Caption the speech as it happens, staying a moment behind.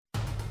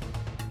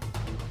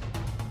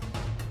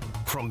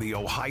From the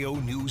Ohio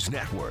News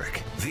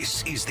Network,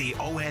 this is the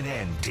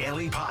ONN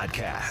Daily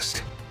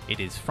Podcast. It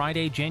is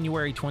Friday,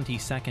 January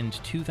 22nd,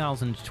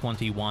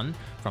 2021.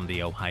 From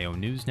the Ohio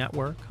News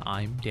Network,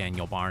 I'm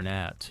Daniel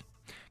Barnett.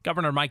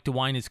 Governor Mike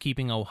DeWine is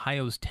keeping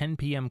Ohio's 10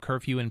 p.m.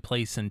 curfew in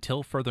place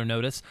until further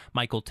notice.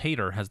 Michael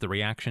Tater has the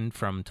reaction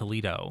from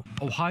Toledo.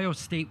 Ohio's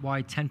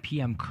statewide 10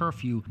 p.m.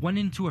 curfew went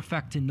into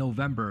effect in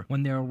November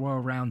when there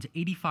were around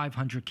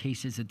 8,500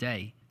 cases a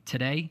day.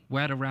 Today,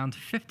 we're at around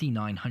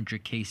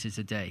 5,900 cases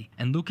a day,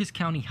 and Lucas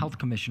County Health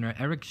Commissioner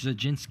Eric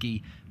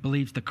Zaginski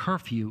believes the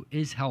curfew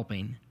is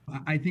helping.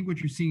 I think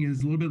what you're seeing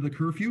is a little bit of the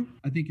curfew.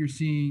 I think you're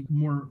seeing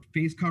more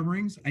face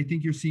coverings. I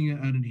think you're seeing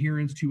an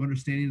adherence to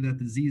understanding that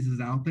the disease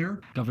is out there.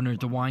 Governor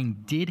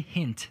DeWine did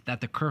hint that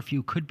the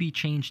curfew could be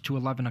changed to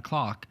 11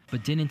 o'clock,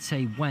 but didn't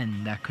say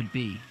when that could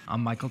be.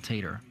 I'm Michael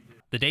Tater.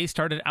 The day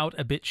started out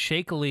a bit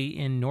shakily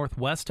in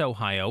northwest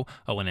Ohio.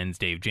 ONN's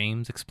Dave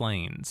James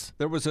explains.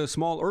 There was a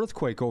small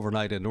earthquake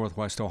overnight in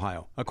northwest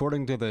Ohio.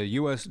 According to the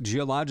U.S.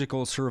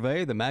 Geological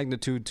Survey, the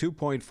magnitude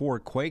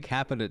 2.4 quake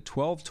happened at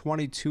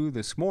 12:22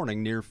 this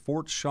morning near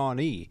Fort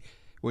Shawnee,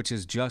 which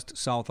is just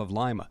south of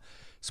Lima.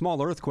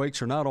 Small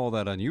earthquakes are not all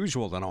that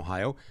unusual in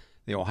Ohio.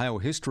 The Ohio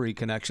History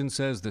Connection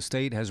says the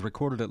state has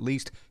recorded at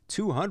least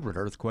 200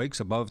 earthquakes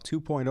above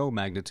 2.0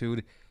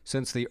 magnitude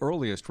since the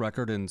earliest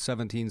record in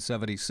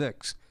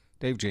 1776.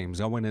 Dave James,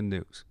 ONN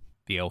News.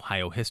 The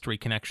Ohio History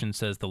Connection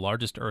says the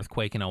largest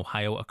earthquake in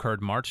Ohio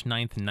occurred March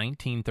 9,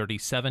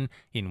 1937,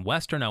 in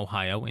western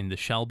Ohio in the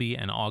Shelby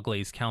and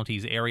Auglaize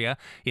counties area.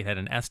 It had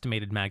an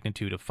estimated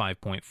magnitude of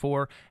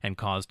 5.4 and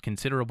caused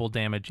considerable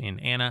damage in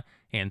Anna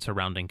and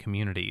surrounding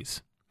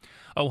communities.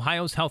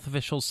 Ohio's health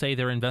officials say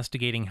they're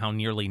investigating how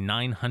nearly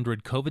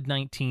 900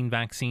 COVID-19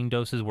 vaccine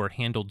doses were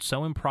handled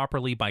so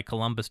improperly by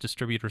Columbus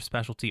distributor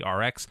Specialty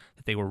Rx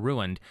that they were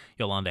ruined.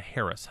 Yolanda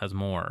Harris has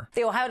more.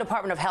 The Ohio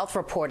Department of Health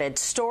reported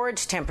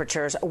storage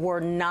temperatures were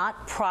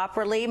not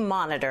properly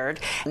monitored,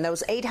 and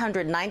those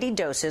 890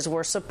 doses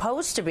were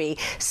supposed to be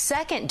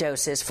second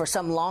doses for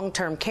some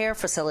long-term care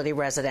facility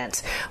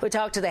residents. We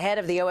talked to the head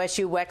of the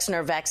OSU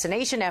Wexner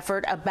vaccination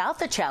effort about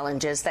the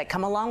challenges that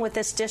come along with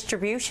this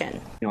distribution.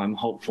 I'm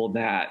hopeful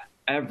that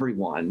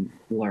everyone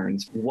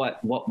learns what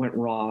went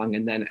wrong,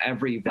 and then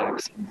every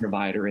vaccine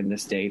provider in the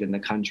state and the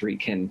country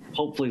can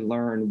hopefully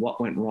learn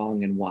what went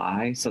wrong and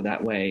why, so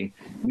that way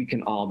we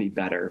can all be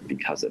better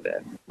because of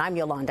it. I'm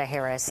Yolanda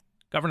Harris.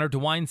 Governor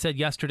DeWine said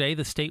yesterday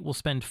the state will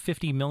spend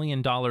 $50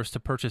 million to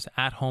purchase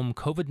at-home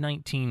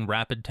COVID-19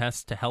 rapid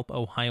tests to help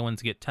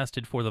Ohioans get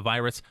tested for the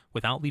virus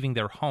without leaving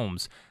their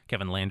homes.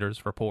 Kevin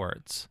Landers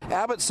reports.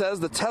 Abbott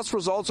says the test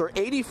results are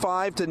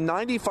 85 to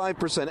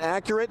 95%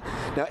 accurate.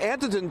 Now,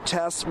 antigen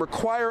tests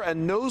require a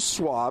nose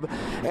swab,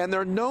 and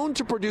they're known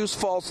to produce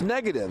false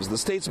negatives. The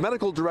state's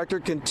medical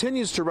director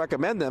continues to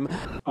recommend them.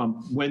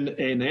 When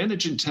an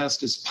antigen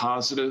test is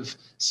positive,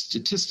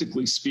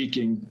 statistically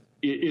speaking,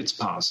 it's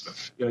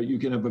positive. You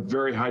can have a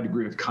very high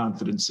degree of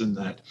confidence in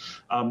that.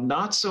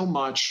 Not so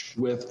much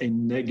with a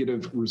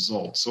negative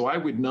result. So I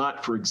would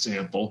not, for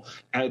example,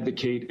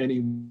 advocate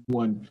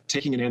anyone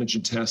taking an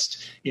antigen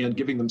test and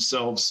giving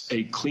themselves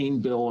a clean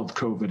bill of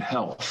COVID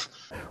health.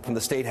 From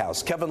the State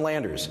House, Kevin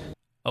Landers.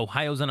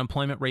 Ohio's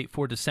unemployment rate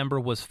for December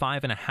was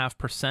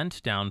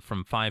 5.5%, down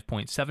from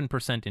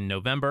 5.7% in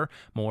November.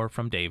 More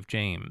from Dave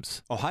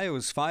James.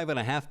 Ohio's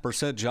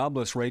 5.5%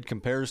 jobless rate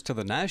compares to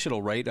the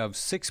national rate of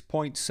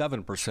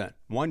 6.7%.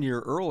 1 year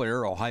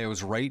earlier,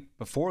 Ohio's rate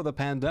before the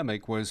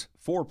pandemic was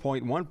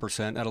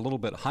 4.1%, at a little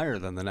bit higher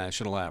than the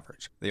national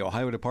average. The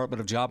Ohio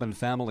Department of Job and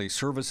Family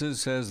Services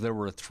says there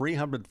were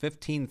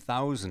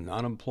 315,000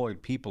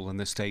 unemployed people in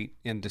the state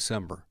in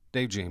December.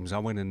 Dave James,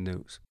 ONN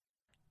News.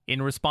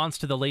 In response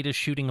to the latest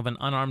shooting of an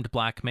unarmed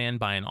black man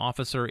by an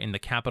officer in the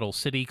capital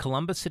city,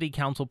 Columbus City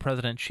Council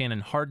President Shannon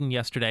Hardin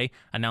yesterday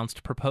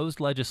announced proposed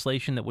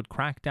legislation that would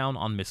crack down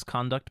on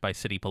misconduct by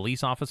city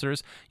police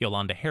officers.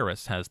 Yolanda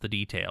Harris has the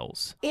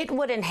details. It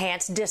would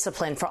enhance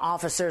discipline for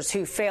officers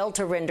who fail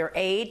to render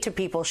aid to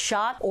people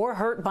shot or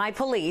hurt by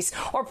police,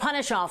 or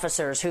punish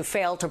officers who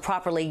fail to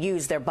properly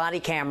use their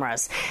body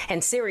cameras.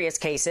 In serious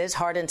cases,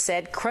 Hardin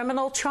said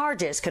criminal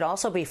charges could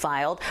also be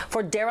filed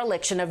for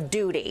dereliction of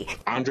duty.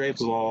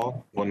 Andre's Law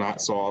will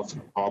not solve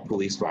all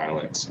police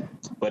violence,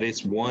 but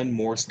it's one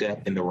more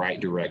step in the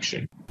right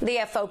direction. The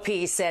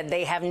FOP said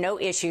they have no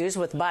issues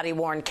with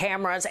body-worn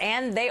cameras,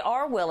 and they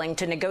are willing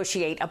to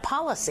negotiate a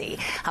policy.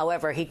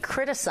 However, he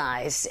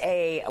criticized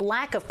a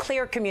lack of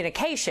clear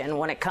communication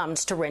when it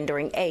comes to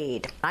rendering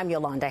aid. I'm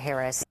Yolanda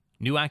Harris.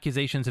 New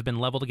accusations have been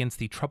leveled against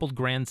the troubled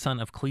grandson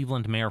of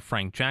Cleveland Mayor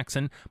Frank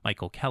Jackson.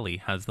 Michael Kelly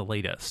has the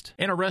latest.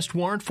 An arrest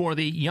warrant for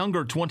the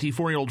younger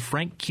 24-year-old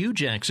Frank Q.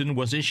 Jackson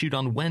was issued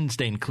on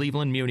Wednesday in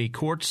Cleveland Muni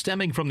Court,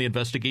 stemming from the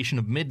investigation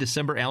of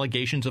mid-December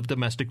allegations of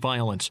domestic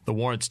violence. The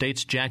warrant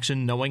states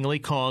Jackson knowingly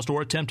caused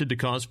or attempted to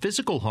cause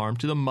physical harm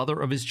to the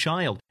mother of his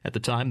child. At the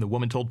time, the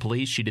woman told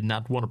police she did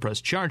not want to press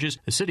charges.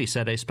 The city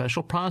said a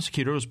special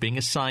prosecutor was being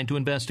assigned to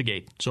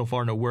investigate. So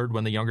far, no word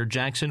when the younger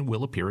Jackson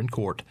will appear in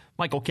court.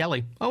 Michael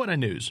Kelly, ONN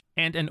News.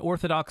 And an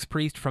Orthodox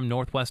priest from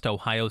Northwest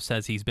Ohio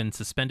says he's been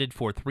suspended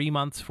for 3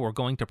 months for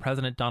going to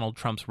President Donald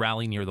Trump's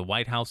rally near the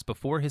White House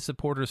before his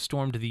supporters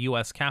stormed the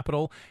U.S.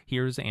 Capitol.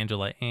 Here's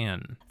Angela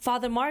Ann.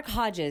 Father Mark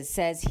Hodges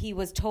says he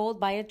was told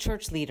by a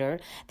church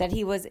leader that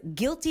he was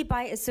guilty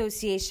by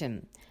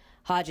association.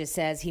 Hodges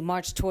says he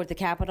marched toward the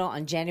Capitol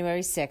on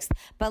January 6th,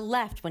 but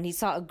left when he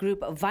saw a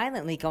group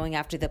violently going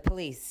after the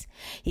police.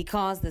 He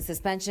calls the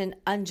suspension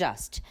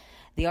unjust.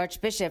 The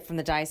Archbishop from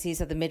the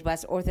Diocese of the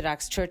Midwest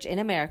Orthodox Church in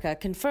America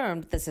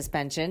confirmed the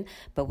suspension,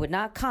 but would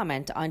not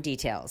comment on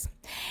details.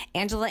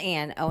 Angela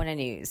Ann, ONN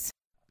News.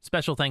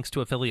 Special thanks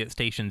to affiliate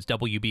stations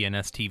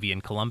WBNS-TV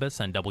in Columbus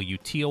and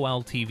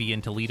WTOL-TV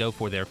in Toledo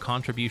for their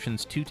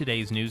contributions to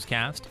today's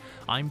newscast.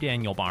 I'm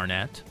Daniel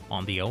Barnett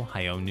on the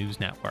Ohio News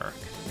Network.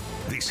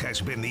 This has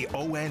been the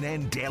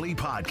ONN Daily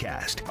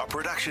Podcast, a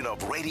production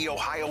of Radio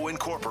Ohio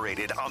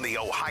Incorporated on the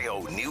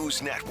Ohio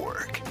News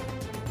Network.